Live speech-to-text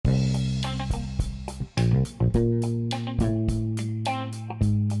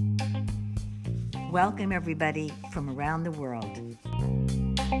Welcome, everybody from around the world.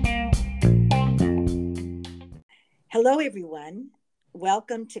 Hello, everyone.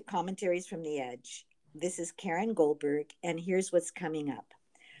 Welcome to Commentaries from the Edge. This is Karen Goldberg, and here's what's coming up.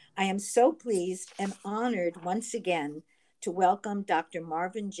 I am so pleased and honored once again to welcome Dr.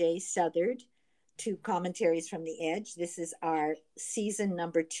 Marvin J. Southard to Commentaries from the Edge. This is our season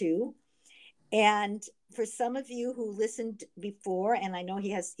number 2. And for some of you who listened before, and I know he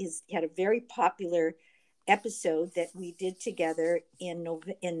had a very popular episode that we did together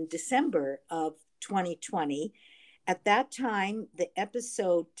in December of 2020. At that time, the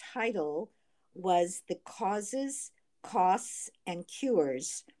episode title was The Causes, Costs, and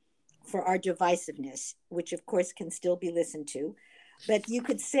Cures for Our Divisiveness, which of course can still be listened to. But you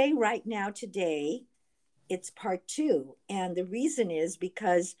could say right now today, it's part 2. And the reason is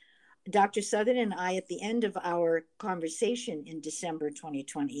because Dr. Southern and I, at the end of our conversation in December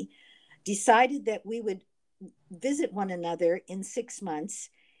 2020, decided that we would visit one another in 6 months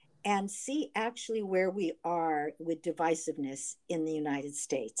and see actually where we are with divisiveness in the United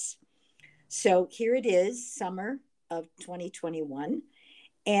States. So here it is, summer of 2021.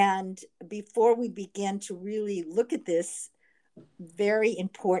 And before we begin to really look at this very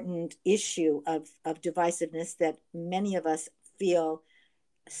important issue of divisiveness that many of us feel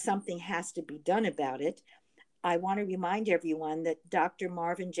something has to be done about it, I want to remind everyone that Dr.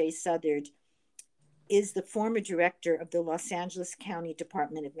 Marvin J. Southard is the former director of the Los Angeles County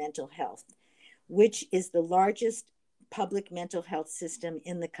Department of Mental Health, which is the largest public mental health system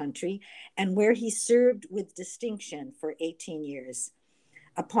in the country, and where he served with distinction for 18 years.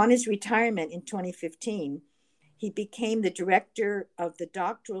 Upon his retirement in 2015, he became the director of the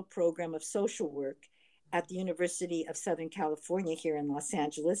doctoral program of social work at the University of Southern California here in Los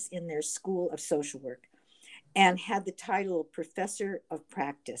Angeles in their School of Social Work, and had the title of Professor of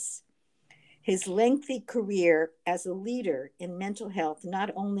Practice. His lengthy career as a leader in mental health,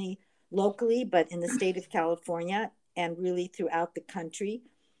 not only locally, but in the state of California and really throughout the country,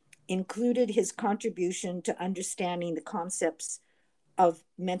 included his contribution to understanding the concepts of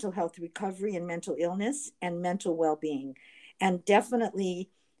mental health recovery and mental illness and mental well-being, and definitely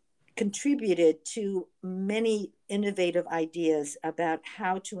contributed to many innovative ideas about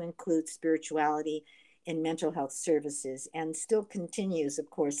how to include spirituality in mental health services, and still continues, of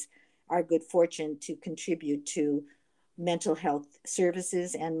course, our good fortune to contribute to mental health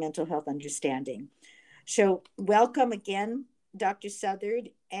services and mental health understanding. So welcome again, Dr. Southard.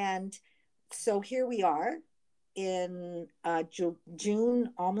 And so here we are in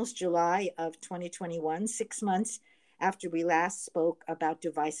June, almost July of 2021, 6 months after we last spoke about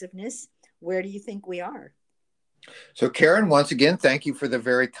divisiveness. Where do you think we are? So Karen, once again, thank you for the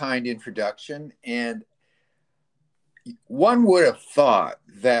very kind introduction. And one would have thought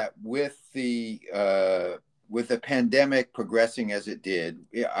that with the pandemic progressing as it did,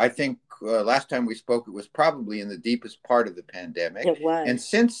 I think last time we spoke, it was probably in the deepest part of the pandemic. It was. And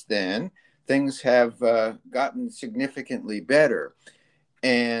since then, things have gotten significantly better.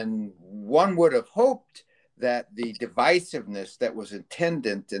 And one would have hoped that the divisiveness that was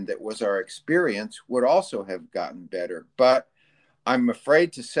attendant and that was our experience would also have gotten better. But I'm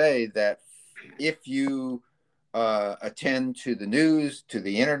afraid to say that if you attend to the news, to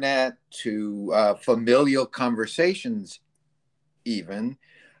the internet, to familial conversations even,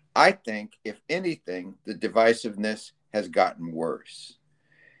 I think, if anything, the divisiveness has gotten worse.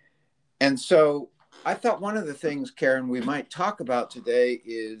 And so I thought one of the things, Karen, we might talk about today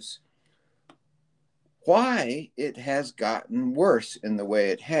is why it has gotten worse in the way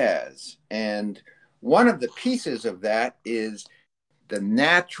it has. And one of the pieces of that is the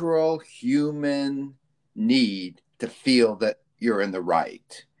natural human need to feel that you're in the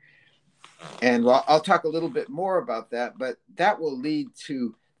right. And I'll talk a little bit more about that, but that will lead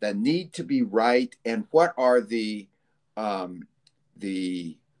to the need to be right and what are the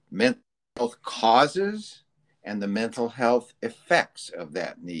mental health causes and the mental health effects of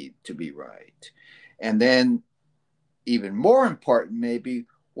that need to be right. And then, even more important, maybe,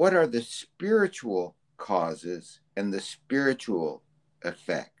 what are the spiritual causes and the spiritual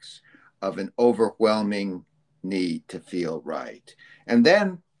effects of an overwhelming need to feel right? And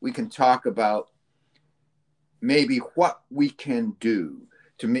then we can talk about maybe what we can do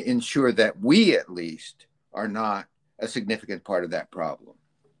to ensure that we, at least, are not a significant part of that problem.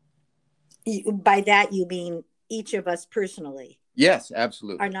 By that, you mean each of us personally? Yes,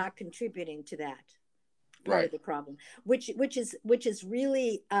 absolutely. Are not contributing to that part of the problem, which is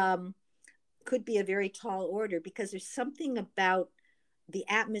really could be a very tall order, because there's something about the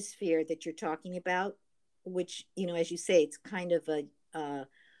atmosphere that you're talking about which, as you say, it's kind of a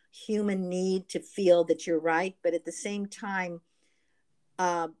human need to feel that you're right. But at the same time,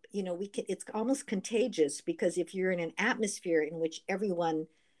 it's almost contagious, because if you're in an atmosphere in which everyone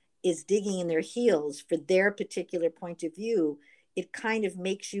is digging in their heels for their particular point of view, it kind of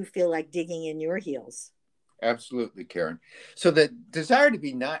makes you feel like digging in your heels. Absolutely, Karen. So the desire to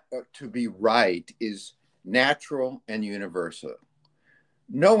be not to be right is natural and universal.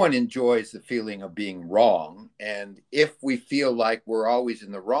 No one enjoys the feeling of being wrong, and if we feel like we're always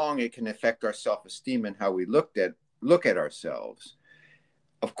in the wrong, it can affect our self-esteem and how we look at ourselves.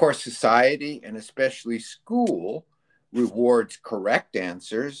 Of course, society and especially school rewards correct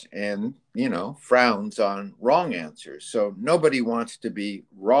answers and, frowns on wrong answers. So nobody wants to be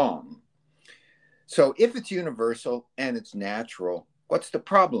wrong. So if it's universal and it's natural, what's the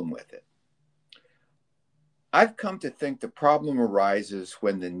problem with it? I've come to think the problem arises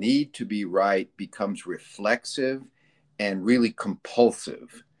when the need to be right becomes reflexive and really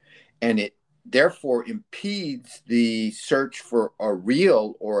compulsive, and it therefore impedes the search for a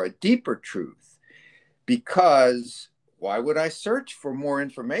real or a deeper truth. Because why would I search for more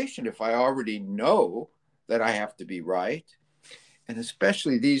information if I already know that I have to be right? And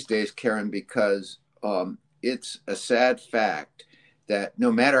especially these days, Karen, because it's a sad fact that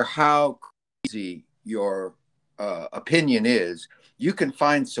no matter how crazy your opinion is, you can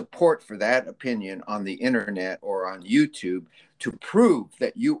find support for that opinion on the internet or on YouTube to prove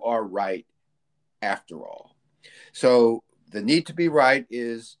that you are right after all. So the need to be right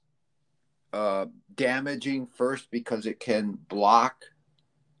is damaging, first because it can block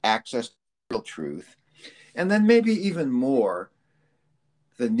access to real truth. And then maybe even more,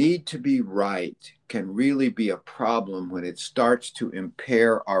 the need to be right can really be a problem when it starts to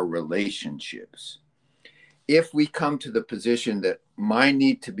impair our relationships. If we come to the position that my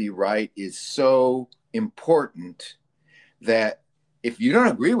need to be right is so important that if you don't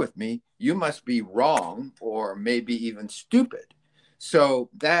agree with me, you must be wrong or maybe even stupid. So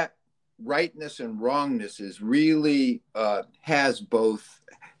that rightness and wrongness is really has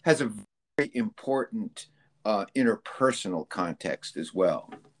a very important interpersonal context as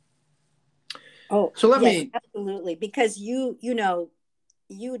well. Oh, So let yes, me. absolutely. Because you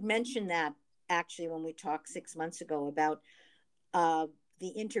had mentioned that actually when we talked 6 months ago about the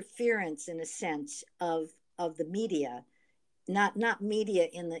interference, in a sense, of the media, not media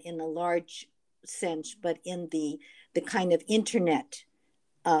in the large sense, but in the kind of internet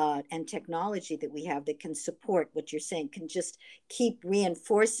and technology that we have that can support what you're saying, can just keep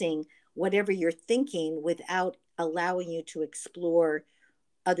reinforcing whatever you're thinking without allowing you to explore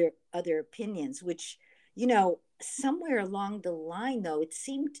other opinions, which, somewhere along the line, though, it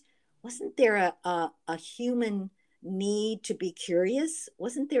seemed, wasn't there a human need to be curious?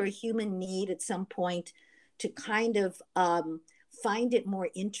 Wasn't there a human need at some point to kind of find it more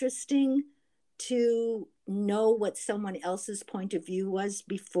interesting to know what someone else's point of view was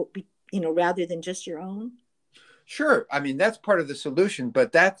before, rather than just your own? Sure. I mean, that's part of the solution,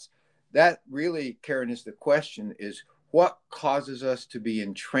 but that really, Karen, is the question: is what causes us to be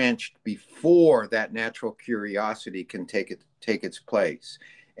entrenched before that natural curiosity can take its place?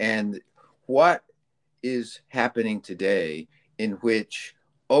 And what is happening today in which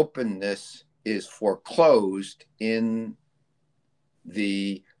openness is foreclosed in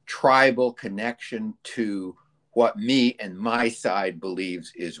the tribal connection to what me and my side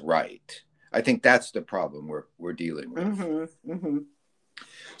believes is right? I think that's the problem we're dealing with. Mm-hmm, mm-hmm.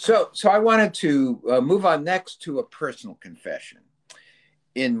 So I wanted to move on next to a personal confession.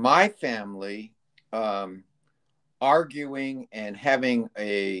 In my family, arguing and having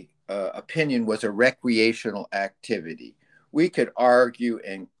a opinion was a recreational activity. We could argue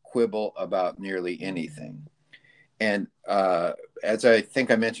and quibble about nearly anything. And as I think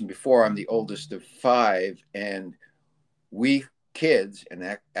I mentioned before, I'm the oldest of five, and we kids,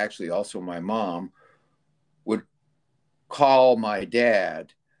 and actually also my mom, would call my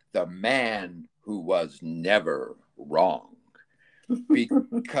dad the man who was never wrong,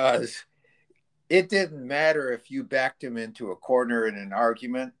 because it didn't matter if you backed him into a corner in an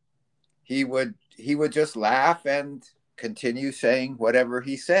argument. He would just laugh and continue saying whatever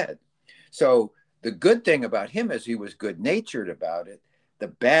he said. So the good thing about him is he was good natured about it. The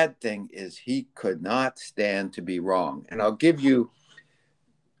bad thing is he could not stand to be wrong. And I'll give you,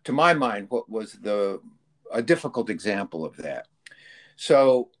 to my mind, what was a difficult example of that.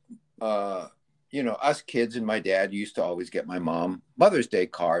 So, us kids and my dad used to always get my mom Mother's Day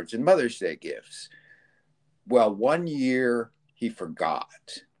cards and Mother's Day gifts. Well, one year he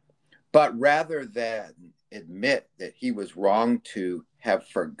forgot, but rather than admit that he was wrong to have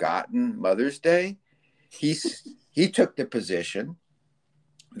forgotten Mother's Day, He took the position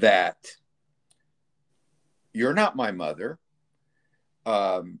that you're not my mother.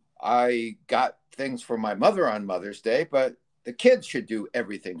 I got things for my mother on Mother's Day, but the kids should do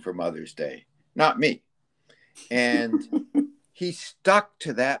everything for Mother's Day, not me. And he stuck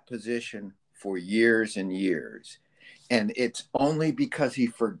to that position for years and years. And it's only because he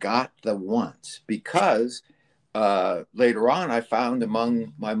forgot the once, because later on I found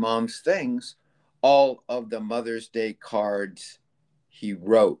among my mom's things all of the Mother's Day cards he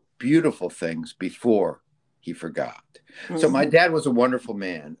wrote, beautiful things before he forgot. Mm-hmm. So my dad was a wonderful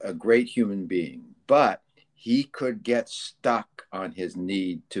man, a great human being, but he could get stuck on his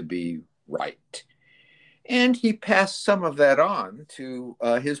need to be right. And he passed some of that on to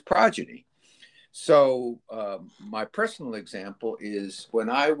his progeny. So my personal example is when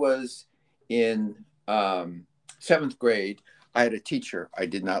I was in seventh grade, I had a teacher I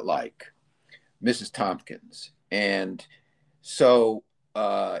did not like, Mrs. Tompkins. And so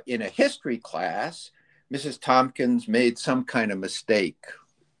in a history class, Mrs. Tompkins made some kind of mistake,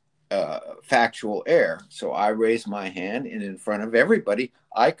 factual error. So I raise my hand, and in front of everybody,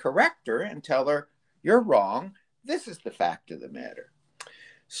 I correct her and tell her, "You're wrong. This is the fact of the matter."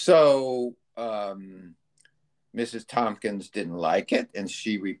 So Mrs. Tompkins didn't like it, and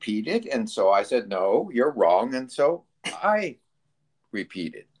she repeated. And so I said, "No, you're wrong." And so I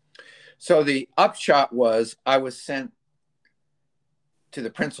repeated. So the upshot was I was sent to the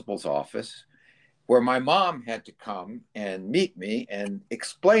principal's office, where my mom had to come and meet me and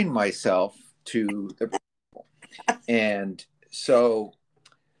explain myself to the principal. And so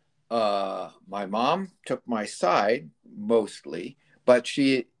my mom took my side mostly, but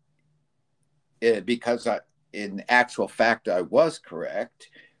she, because in actual fact, I was correct,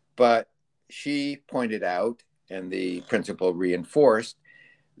 but she pointed out, and the principal reinforced,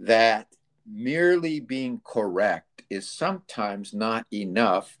 that merely correct correct is sometimes not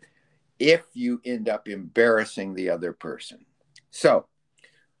enough if you end up embarrassing the other person. So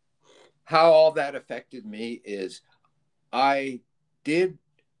how all that affected me is I did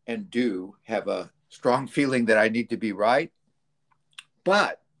and do have a strong feeling that I need to be right.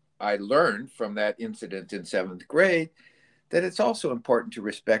 But I learned from that incident in seventh grade that it's also important to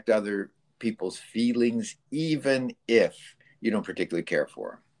respect other people's feelings, even if you don't particularly care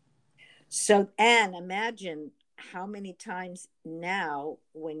for them. So, Anne, imagine how many times now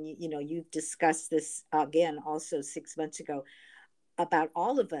when you've discussed this again also 6 months ago about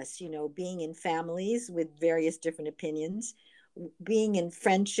all of us, being in families with various different opinions, being in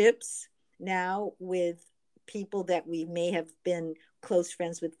friendships now with people that we may have been close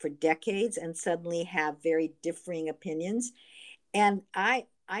friends with for decades and suddenly have very differing opinions. And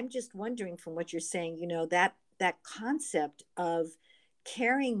I'm just wondering, from what you're saying, that concept of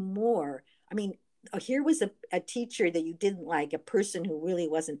caring more. I mean, here was a teacher that you didn't like, a person who really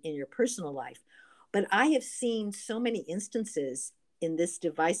wasn't in your personal life. But I have seen so many instances in this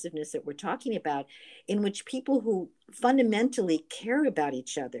divisiveness that we're talking about, in which people who fundamentally care about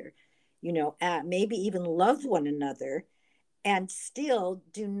each other, maybe even love one another, and still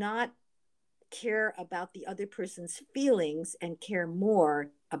do not care about the other person's feelings and care more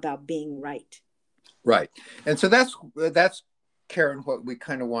about being right. Right. And so that's Karen, what we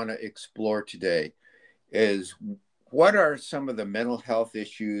kind of want to explore today is what are some of the mental health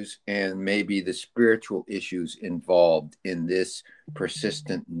issues and maybe the spiritual issues involved in this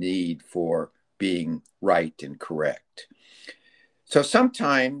persistent need for being right and correct. So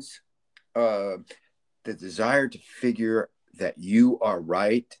sometimes the desire to figure that you are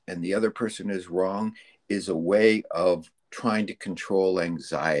right and the other person is wrong is a way of trying to control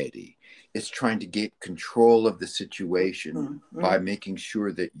anxiety. It's trying to get control of the situation by making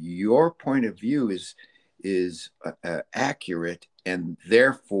sure that your point of view is accurate and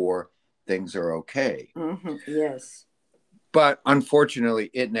therefore things are okay. Yes. But unfortunately,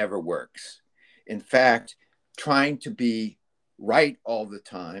 it never works. In fact, trying to be right all the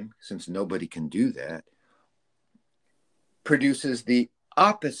time, since nobody can do that, produces the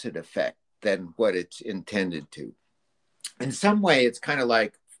opposite effect than what it's intended to. In some way, it's kind of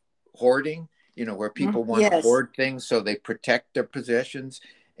like hoarding, where people want to hoard things so they protect their possessions,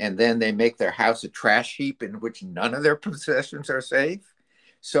 and then they make their house a trash heap in which none of their possessions are safe.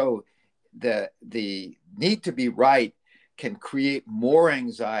 So the need to be right can create more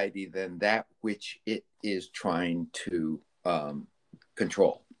anxiety than that which it is trying to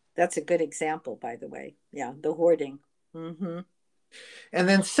control. That's a good example, by the way. Yeah, the hoarding. Mm-hmm. And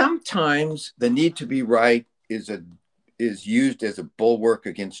then sometimes the need to be right is used as a bulwark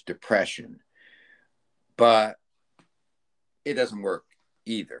against depression, but it doesn't work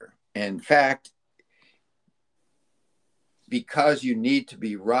either. In fact, because you need to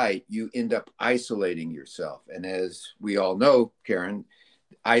be right, you end up isolating yourself. And as we all know, Karen,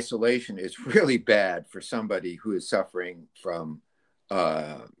 isolation is really bad for somebody who is suffering from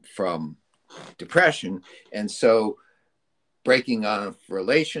depression. And so breaking off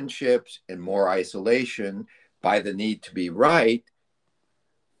relationships and more isolation by the need to be right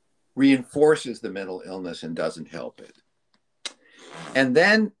reinforces the mental illness and doesn't help it. And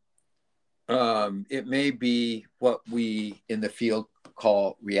then it may be what we in the field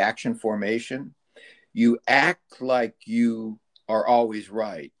call reaction formation. You act like you are always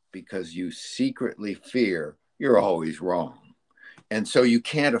right because you secretly fear you're always wrong. And so you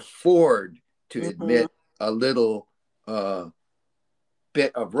can't afford to admit a little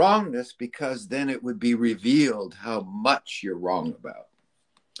bit of wrongness, because then it would be revealed how much you're wrong about.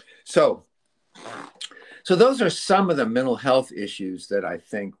 So those are some of the mental health issues that I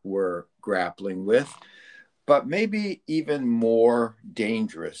think we're grappling with. But maybe even more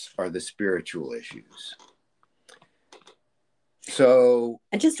dangerous are the spiritual issues. So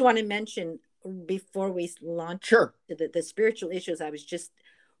I just want to mention before we launch sure. the spiritual issues, I was just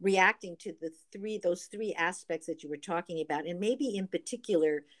reacting to those three aspects that you were talking about, and maybe in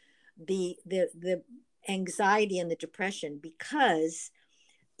particular the anxiety and the depression, because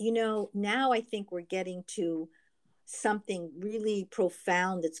now I think we're getting to something really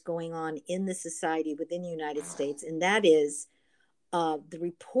profound that's going on in the society within the United States, and that is the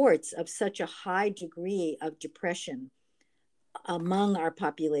reports of such a high degree of depression among our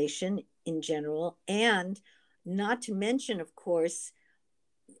population in general, and not to mention, of course,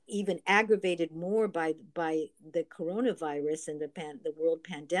 even aggravated more by the coronavirus and the world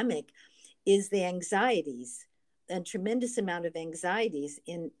pandemic, is the anxieties, a tremendous amount of anxieties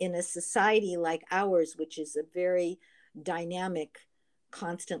in a society like ours, which is a very dynamic,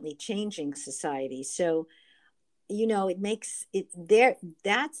 constantly changing society. So it makes it there.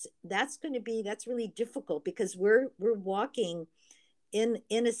 That's really difficult, because we're walking in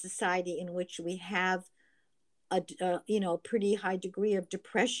a society in which we have a pretty high degree of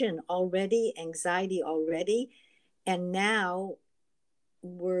depression already, anxiety already, and now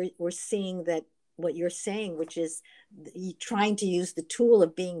we're seeing that what you're saying, which is trying to use the tool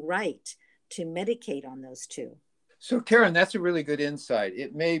of being right to medicate on those two. So Karen, that's a really good insight.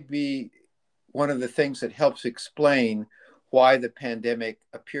 It may be one of the things that helps explain why the pandemic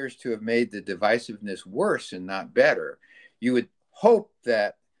appears to have made the divisiveness worse and not better. You would hope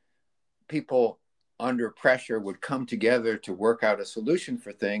that people under pressure would come together to work out a solution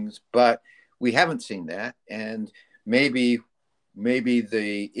for things, but we haven't seen that. And maybe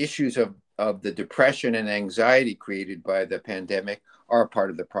the issues of the depression and anxiety created by the pandemic are a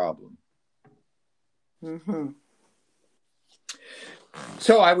part of the problem. Mm-hmm.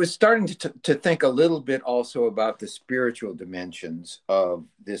 So I was starting to think a little bit also about the spiritual dimensions of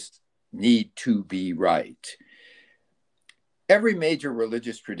this need to be right. Every major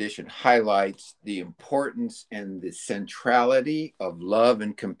religious tradition highlights the importance and the centrality of love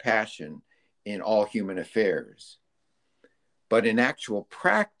and compassion in all human affairs. But in actual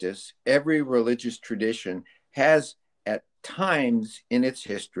practice, every religious tradition has at times in its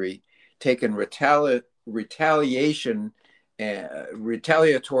history taken retaliatory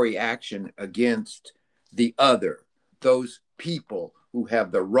action against the other, those people who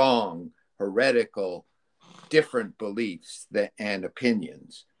have the wrong, heretical, different beliefs and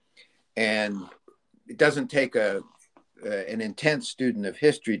opinions. And it doesn't take an intense student of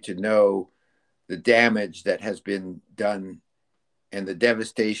history to know the damage that has been done and the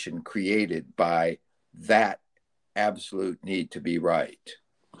devastation created by that absolute need to be right.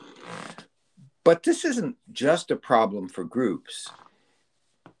 But this isn't just a problem for groups.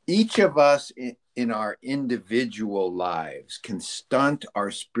 Each of us in our individual lives can stunt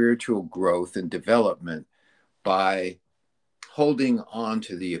our spiritual growth and development by holding on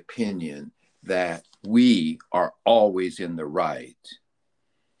to the opinion that we are always in the right.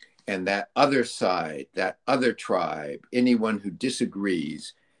 And that other side, that other tribe, anyone who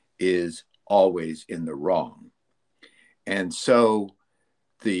disagrees is always in the wrong. And so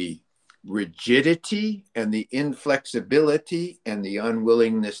the rigidity and the inflexibility and the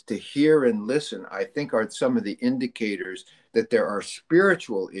unwillingness to hear and listen, I think, are some of the indicators that there are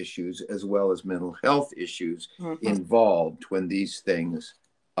spiritual issues as well as mental health issues involved when these things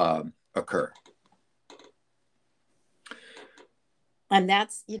occur. And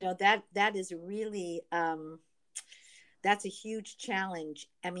that's, that is really, that's a huge challenge.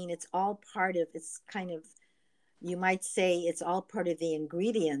 I mean, it's kind of, you might say it's all part of the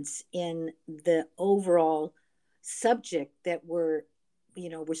ingredients in the overall subject that we're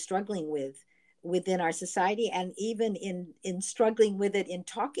struggling with. within our society, and even in struggling with it, in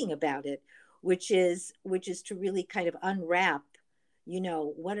talking about it, which is to really kind of unwrap,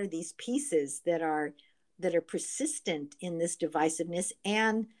 what are these pieces that are persistent in this divisiveness,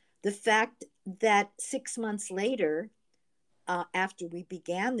 and the fact that 6 months later, after we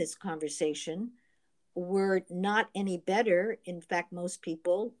began this conversation, we're not any better. In fact, most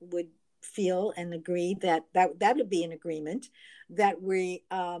people would feel and agree that would be an agreement that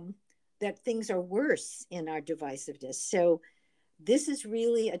that things are worse in our divisiveness. So this is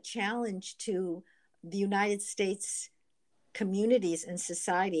really a challenge to the United States communities and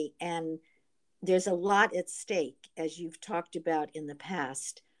society, and there's a lot at stake, as you've talked about in the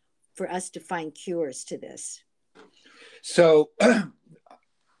past, for us to find cures to this. So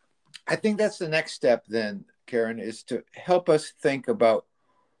I think that's the next step then, Karen, is to help us think about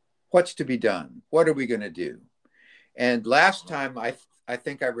what's to be done. What are we going to do? And last time, I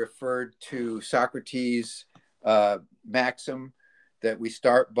think I referred to Socrates' maxim that we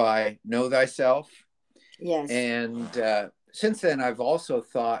start by know thyself. Yes. And since then, I've also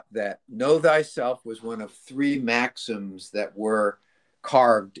thought that know thyself was one of three maxims that were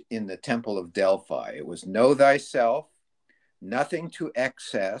carved in the Temple of Delphi. It was know thyself, nothing to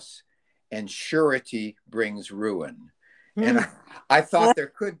excess, and surety brings ruin. And I thought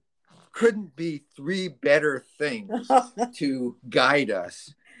there couldn't be three better things to guide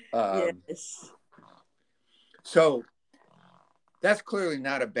us. Yes. So that's clearly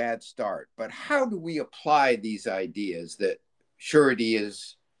not a bad start. But how do we apply these ideas that surety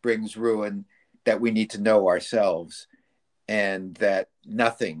brings ruin, that we need to know ourselves, and that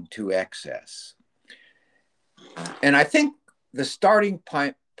nothing to excess? And I think the starting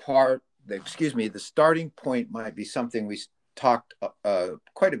point might be something we talked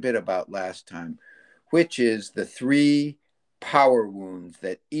quite a bit about last time, which is the three power wounds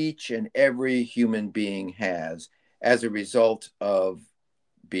that each and every human being has as a result of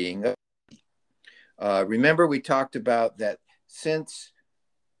being a remember, we talked about that since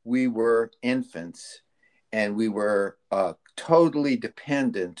we were infants and we were totally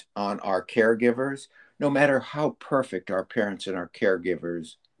dependent on our caregivers, no matter how perfect our parents and our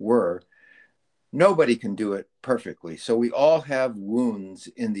caregivers were, nobody can do it perfectly. So we all have wounds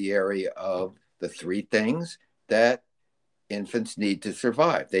in the area of the three things that infants need to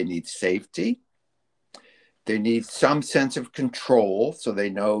survive. They need safety. They need some sense of control, so they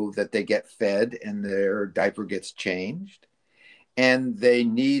know that they get fed and their diaper gets changed. And they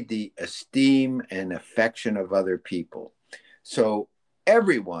need the esteem and affection of other people. So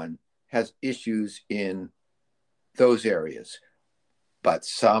everyone has issues in those areas, but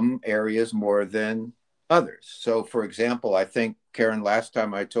some areas more than others. So, for example, I think, Karen, last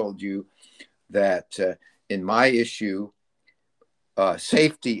time I told you that in my issue,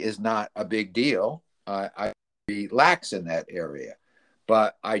 safety is not a big deal. I relax in that area,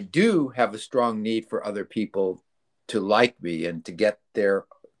 but I do have a strong need for other people to like me and to get their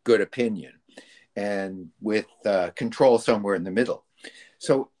good opinion, and with control somewhere in the middle.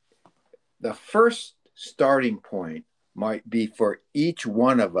 So the first starting point might be for each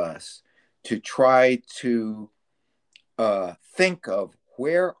one of us to try to think of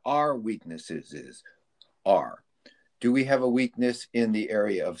where our weaknesses are. Do we have a weakness in the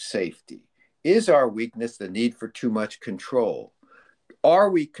area of safety? Is our weakness the need for too much control? Are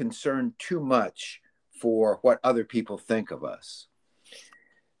we concerned too much for what other people think of us?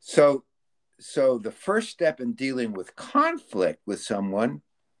 So the first step in dealing with conflict with someone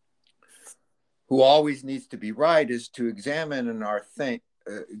who always needs to be right is to examine ourselves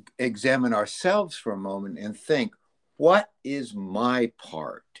for a moment and think, what is my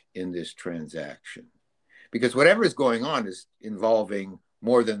part in this transaction? Because whatever is going on is involving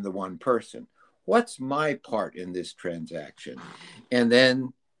more than the one person. What's my part in this transaction? And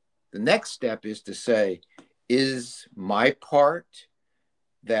then the next step is to say, is my part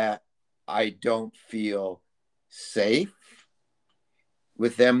that I don't feel safe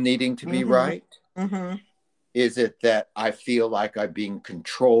with them needing to be right? Mm-hmm. Is it that I feel like I'm being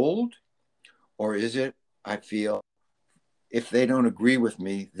controlled? Or is it I feel if they don't agree with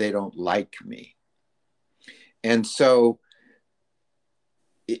me, they don't like me? And so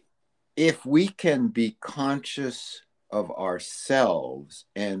if we can be conscious of ourselves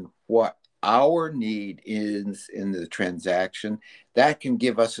and what our need is in the transaction, that can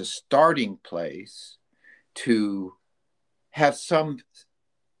give us a starting place to have some,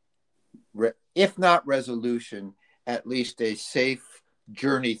 if not resolution, at least a safe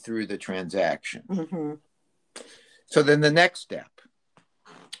journey through the transaction. Mm-hmm. So then the next step,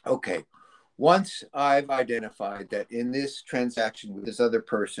 okay, once I've identified that in this transaction with this other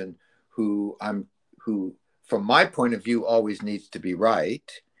person who from my point of view always needs to be right.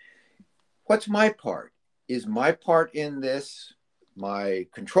 What's my part? Is my part in this my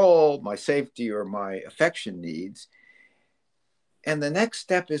control, my safety, or my affection needs? And the next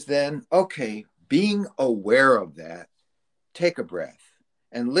step is then, okay, being aware of that, take a breath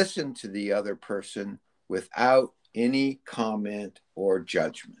and listen to the other person without any comment or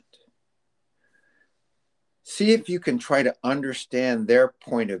judgment. See if you can try to understand their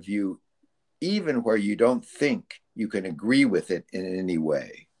point of view, even where you don't think you can agree with it in any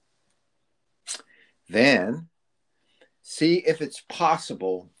way. Then see if it's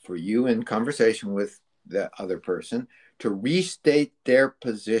possible for you, in conversation with the other person, to restate their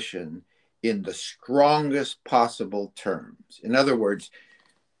position in the strongest possible terms. In other words,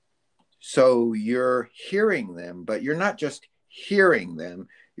 so you're hearing them, but you're not just hearing them,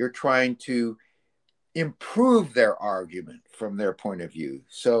 you're trying to improve their argument from their point of view.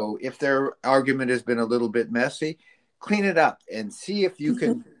 So if their argument has been a little bit messy, clean it up and see if you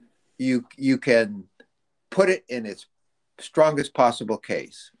can you can put it in its strongest possible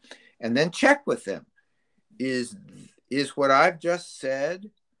case. And then check with them. Is what I've just said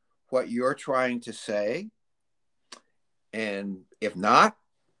what you're trying to say? And if not,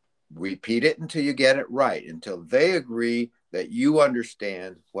 repeat it until you get it right, until they agree that you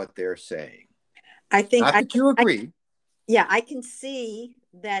understand what they're saying. I think not that you agree. Yeah, I can see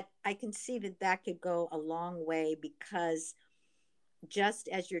that. I can see that could go a long way, because just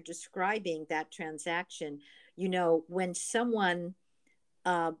as you're describing that transaction, when someone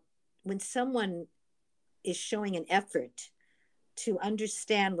is showing an effort to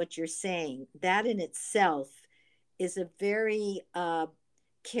understand what you're saying, that in itself is a very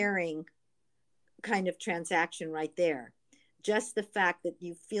caring kind of transaction right there. Just the fact that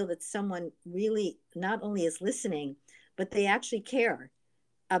you feel that someone really not only is listening, but they actually care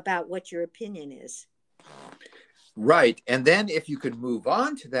about what your opinion is. Right. And then if you could move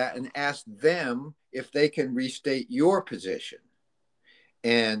on to that and ask them if they can restate your position.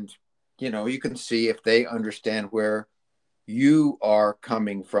 And, you can see if they understand where you are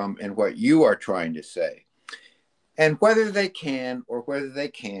coming from and what you are trying to say. And whether they can or whether they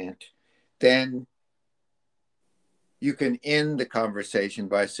can't, then you can end the conversation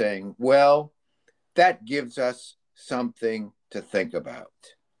by saying, well, that gives us something to think about.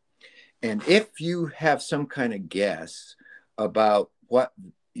 And if you have some kind of guess about what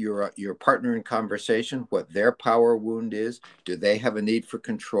your partner in conversation, what their power wound is, do they have a need for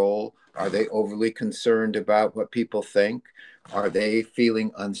control? Are they overly concerned about what people think? Are they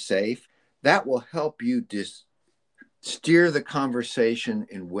feeling unsafe? That will help you steer the conversation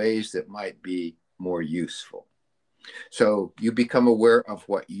in ways that might be more useful. So you become aware of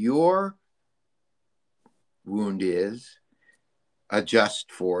what your wound is,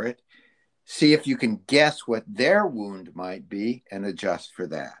 adjust for it, see if you can guess what their wound might be, and adjust for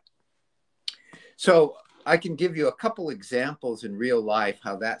that. So I can give you a couple examples in real life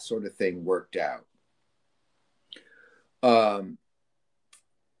how that sort of thing worked out.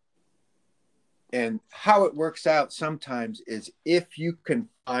 And how it works out sometimes is if you can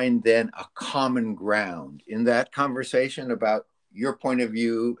find then a common ground in that conversation about your point of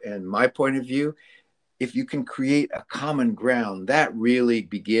view and my point of view, if you can create a common ground, that really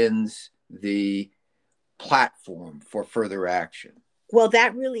begins the platform for further action. Well,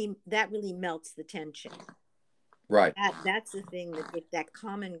 that really melts the tension. Right. That's the thing, that if that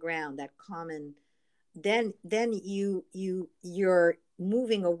common ground, then you're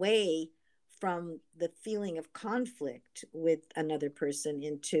moving away from the feeling of conflict with another person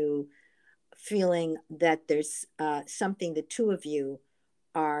into feeling that there's something the two of you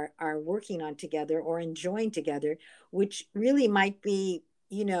are working on together or enjoying together, which really might be,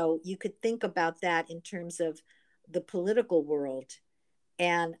 you could think about that in terms of the political world.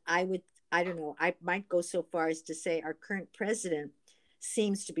 And I don't know, I might go so far as to say our current president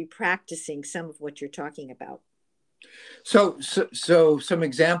seems to be practicing some of what you're talking about. So some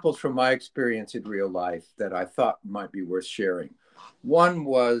examples from my experience in real life that I thought might be worth sharing. One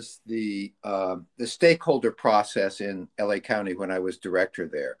was the stakeholder process in LA County when I was director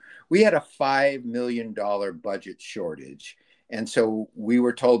there. We had a $5 million budget shortage. And so we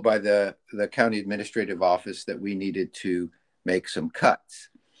were told by the county administrative office that we needed to make some cuts.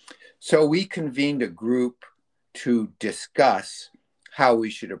 So we convened a group to discuss how we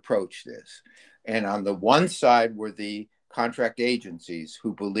should approach this. And on the one side were the contract agencies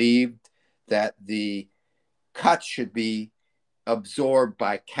who believed that the cuts should be absorbed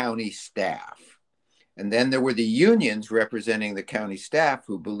by county staff. And then there were the unions representing the county staff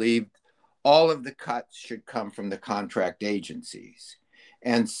who believed all of the cuts should come from the contract agencies.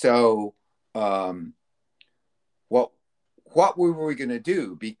 And so, what were we going to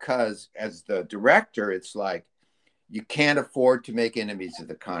do? Because as the director, it's like, you can't afford to make enemies of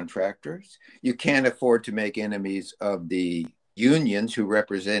the contractors. You can't afford to make enemies of the unions who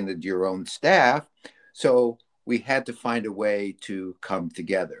represented your own staff. So we had to find a way to come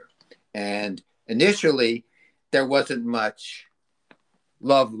together. And initially, there wasn't much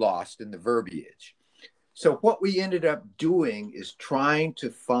love lost in the verbiage. So what we ended up doing is trying to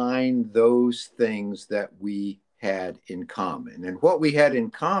find those things that we had in common. And what we had in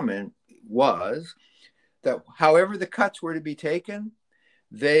common was that however the cuts were to be taken,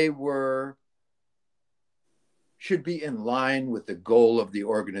 they should be in line with the goal of the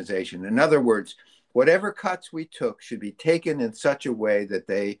organization. In other words, whatever cuts we took should be taken in such a way that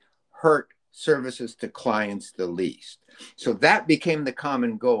they hurt services to clients the least. So that became the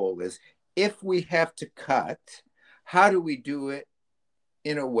common goal: is if we have to cut, how do we do it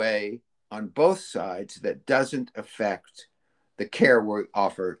in a way on both sides that doesn't affect the care we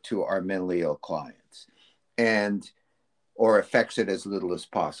offer to our mentally ill clients, and or affects it as little as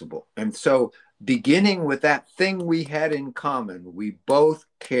possible. And so, beginning with that thing we had in common, we both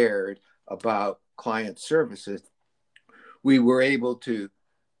cared about client services, we were able to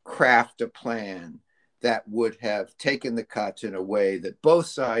craft a plan that would have taken the cuts in a way that both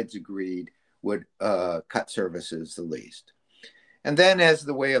sides agreed would cut services the least. And then, as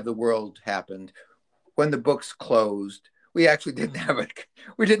the way of the world happened, when the books closed, we actually didn't have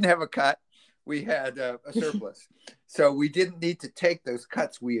a cut. We had a surplus. So we didn't need to take those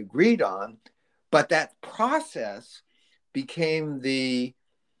cuts we agreed on, but that process became the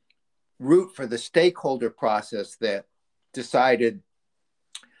route for the stakeholder process that decided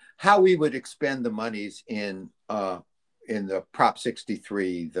how we would expend the monies in the Prop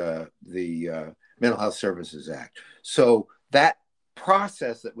 63, the Mental Health Services Act. So that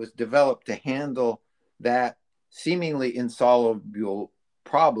process that was developed to handle that seemingly insoluble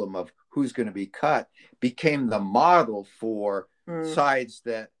problem of who's going to be cut became the model for sides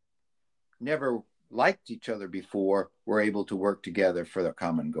that never liked each other before were able to work together for the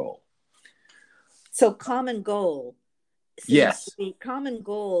common goal. So common goal yes. Common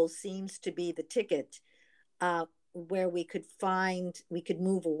goal seems to be the ticket where we could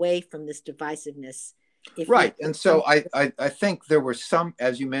move away from this divisiveness. Right. And so I think there were some,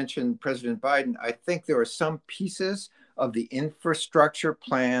 as you mentioned, President Biden, I think there were some pieces of the infrastructure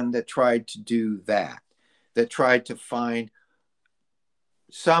plan that tried to do that tried to find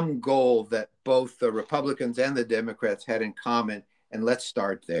some goal that both the Republicans and the Democrats had in common. And let's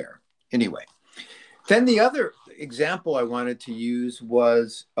start there. Anyway, then the other example I wanted to use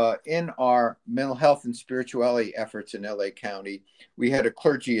was in our mental health and spirituality efforts in LA County, we had a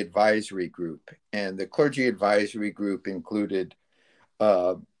clergy advisory group. And the clergy advisory group included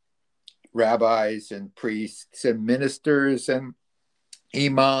rabbis and priests and ministers and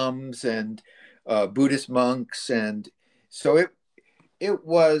imams and Buddhist monks. And so it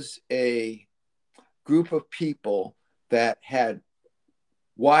was a group of people that had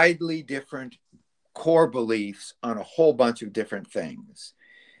widely different core beliefs on a whole bunch of different things.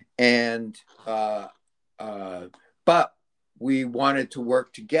 And, but we wanted to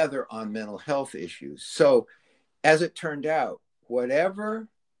work together on mental health issues. So as it turned out, whatever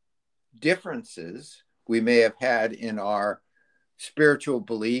differences we may have had in our spiritual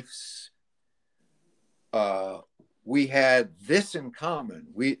beliefs, we had this in common,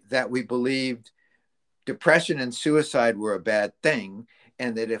 that we believed depression and suicide were a bad thing,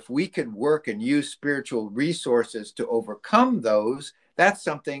 and that if we could work and use spiritual resources to overcome those, that's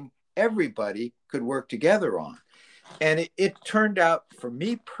something everybody could work together on. And it turned out for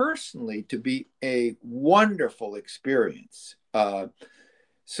me personally to be a wonderful experience.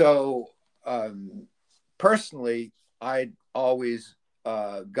 Personally, I'd always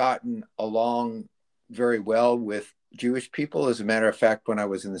gotten along very well with Jewish people. As a matter of fact, when I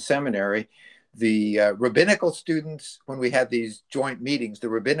was in the seminary, the rabbinical students, when we had these joint meetings, the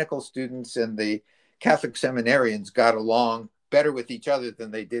rabbinical students and the Catholic seminarians got along better with each other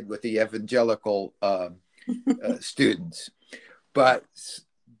than they did with the evangelical students. But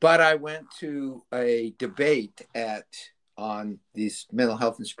I went to a debate on these mental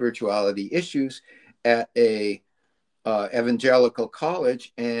health and spirituality issues at a evangelical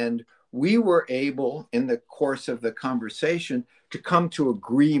college, and we were able, in the course of the conversation, to come to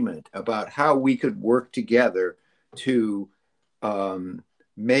agreement about how we could work together to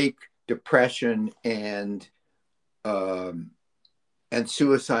make depression and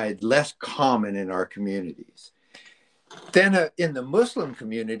suicide less common in our communities. Then in the Muslim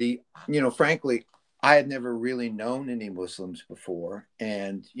community, frankly, I had never really known any Muslims before.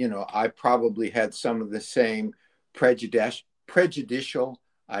 And, I probably had some of the same prejudicial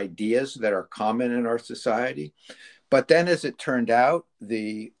ideas that are common in our society. But then, as it turned out,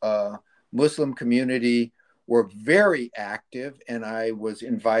 the Muslim community were very active, and I was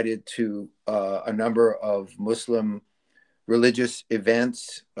invited to a number of Muslim religious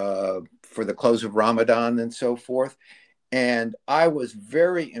events for the close of Ramadan and so forth. And I was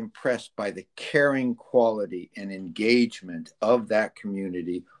very impressed by the caring quality and engagement of that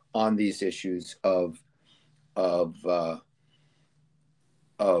community on these issues of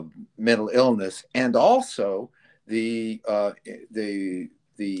mental illness, and also the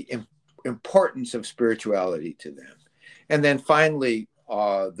importance of spirituality to them. And then finally,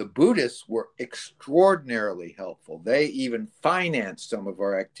 the Buddhists were extraordinarily helpful. They even financed some of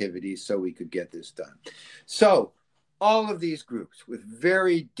our activities so we could get this done. So all of these groups with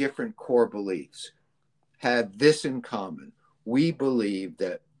very different core beliefs had this in common. We believed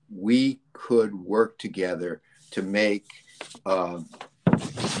that we could work together to make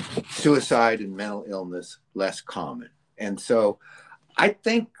suicide and mental illness less common. And so I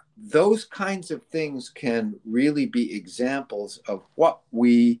think those kinds of things can really be examples of what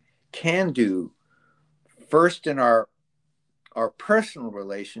we can do, first in our personal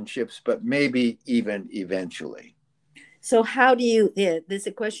relationships, but maybe even eventually. So how do you,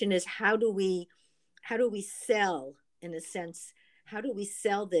 the question is, how do we sell, in a sense, how do we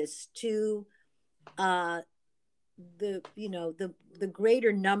sell this to the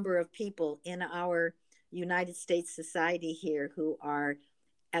greater number of people in our United States society here who are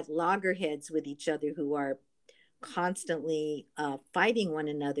at loggerheads with each other, who are constantly fighting one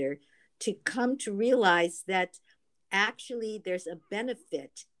another, to come to realize that actually there's a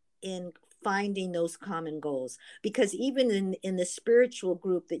benefit in finding those common goals. Because even in the spiritual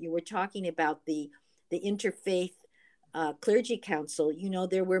group that you were talking about, the interfaith clergy council,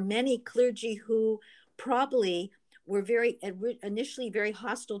 there were many clergy who probably were initially very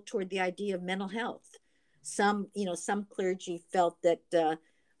hostile toward the idea of mental health. Some clergy felt that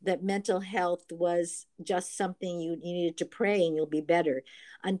mental health was just something you needed to pray and you'll be better,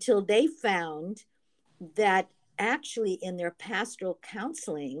 until they found that actually in their pastoral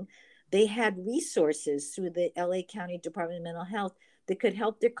counseling, they had resources through the LA County Department of Mental Health that could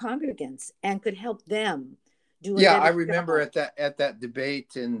help their congregants and could help them do a better I remember job. at that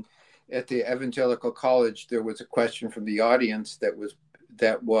debate at the Evangelical College, there was a question from the audience that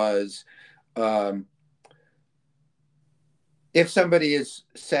was if somebody is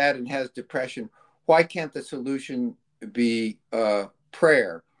sad and has depression, why can't the solution be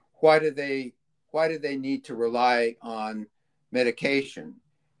prayer? Why do they need to rely on medication?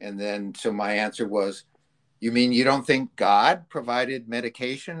 And then so my answer was, you mean you don't think God provided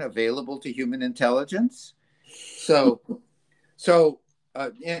medication available to human intelligence? So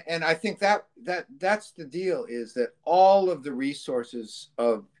and I think that's the deal, is that all of the resources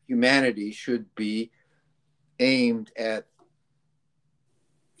of humanity should be aimed at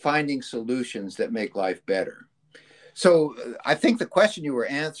finding solutions that make life better. So I think the question you were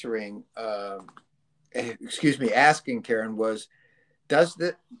asking, Karen, was, does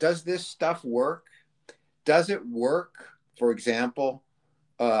this stuff work? Does it work, for example,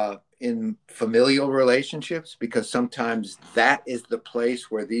 in familial relationships? Because sometimes that is the place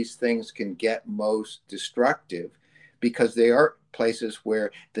where these things can get most destructive, because they are places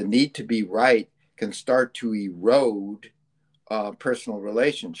where the need to be right can start to erode personal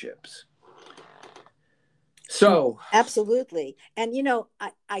relationships. So absolutely. And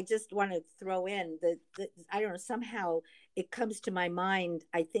I just want to throw in the I don't know, somehow it comes to my mind,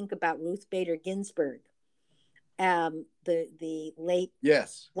 I think about Ruth Bader Ginsburg, the late,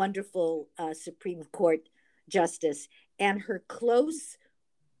 yes, wonderful Supreme Court justice, and her close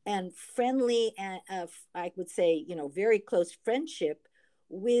and friendly, and I would say, very close friendship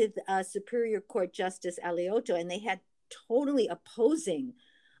with Superior Court Justice Alioto. And they had totally opposing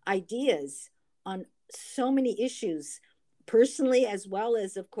ideas on so many issues, personally as well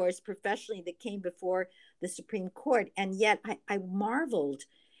as, of course, professionally, that came before the Supreme Court. And yet I marveled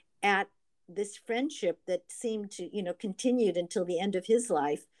at this friendship that seemed to, continued until the end of his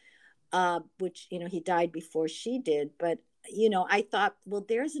life, which, he died before she did. But, I thought, well,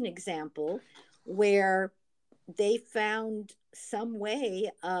 there's an example where they found some way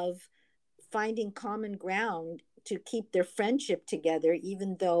of finding common ground to keep their friendship together,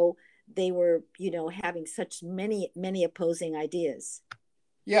 even though they were, having such many opposing ideas.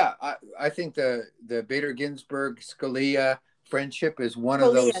 Yeah, I think the Bader Ginsburg Scalia friendship is one Scalia,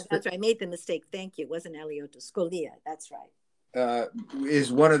 of those. That's right. I made the mistake. Thank you. It wasn't Alioto. Scalia. That's right.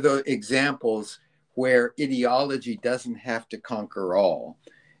 Is one of the examples where ideology doesn't have to conquer all.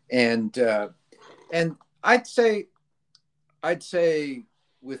 And I'd say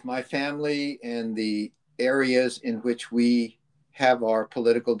with my family and the areas in which we have our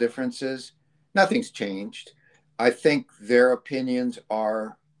political differences, nothing's changed. I think their opinions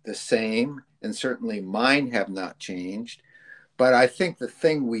are the same, and certainly mine have not changed. But I think the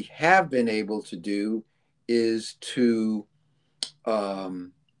thing we have been able to do is to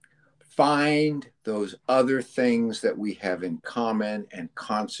find those other things that we have in common and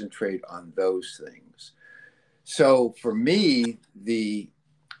concentrate on those things. So for me, the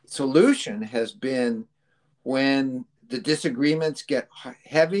solution has been, when the disagreements get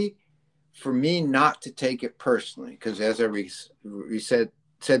heavy, for me not to take it personally, because as I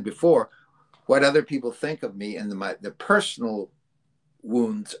said before, what other people think of me and the personal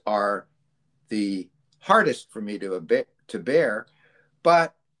wounds are the hardest for me to bear.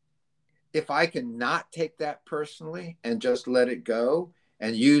 But if I can not take that personally and just let it go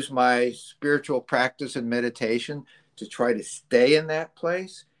and use my spiritual practice and meditation to try to stay in that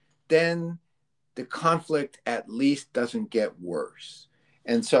place, then the conflict at least doesn't get worse.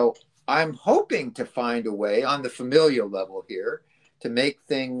 And so I'm hoping to find a way on the familial level here to make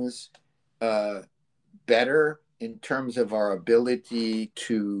things better in terms of our ability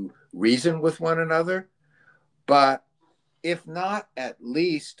to reason with one another. But if not, at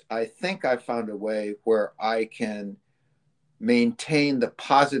least I think I found a way where I can maintain the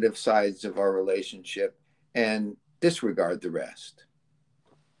positive sides of our relationship and disregard the rest.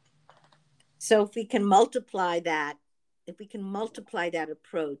 So if we can multiply that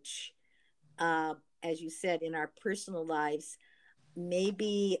approach, as you said, in our personal lives,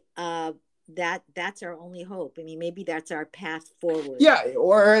 maybe that's our only hope. I mean, maybe that's our path forward. Yeah,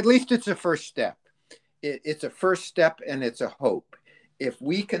 or at least it's a first step. It's a first step, and it's a hope. If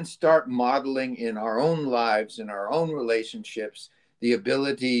we can start modeling in our own lives, in our own relationships, the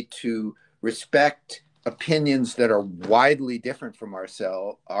ability to respect opinions that are widely different from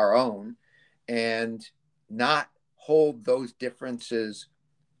our own, and not hold those differences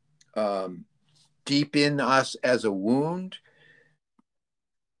deep in us as a wound.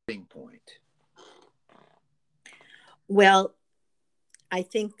 Point. Well, I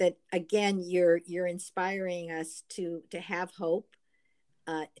think that again, you're inspiring us to have hope,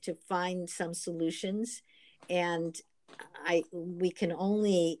 to find some solutions, and we can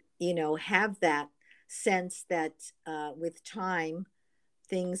only have that sense that with time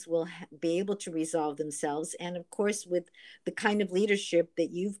things will be able to resolve themselves, and of course with the kind of leadership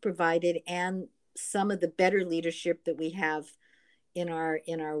that you've provided and some of the better leadership that we have in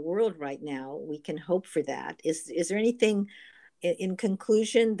our world right now, we can hope for that. Is there anything in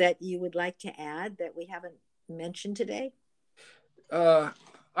conclusion that you would like to add that we haven't mentioned today? I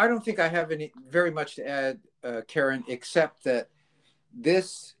don't think I have very much to add, Karen, except that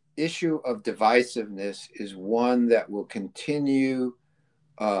this issue of divisiveness is one that will continue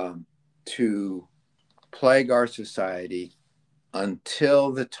to plague our society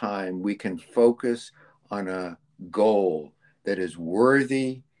until the time we can focus on a goal that is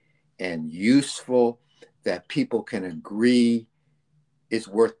worthy and useful, that people can agree is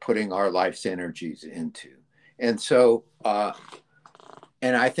worth putting our life's energies into. And so,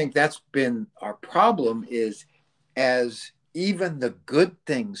 and I think that's been our problem, is as even the good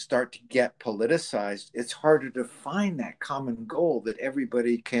things start to get politicized, it's harder to find that common goal that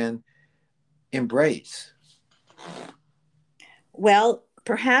everybody can embrace. Well,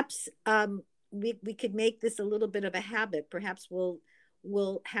 perhaps we could make this a little bit of a habit. Perhaps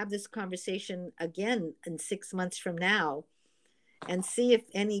we'll have this conversation again in 6 months from now and see if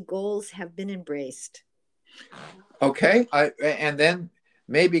any goals have been embraced. Okay. And then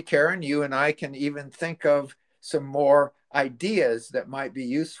maybe, Karen, you and I can even think of some more ideas that might be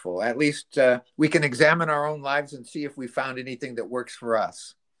useful. At least we can examine our own lives and see if we found anything that works for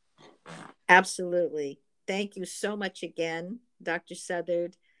us. Absolutely. Thank you so much again, Dr.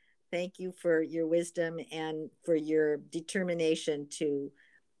 Southard. Thank you for your wisdom and for your determination to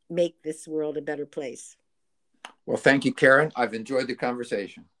make this world a better place. Well, thank you, Karen. I've enjoyed the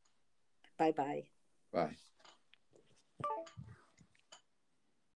conversation. Bye-bye. Bye.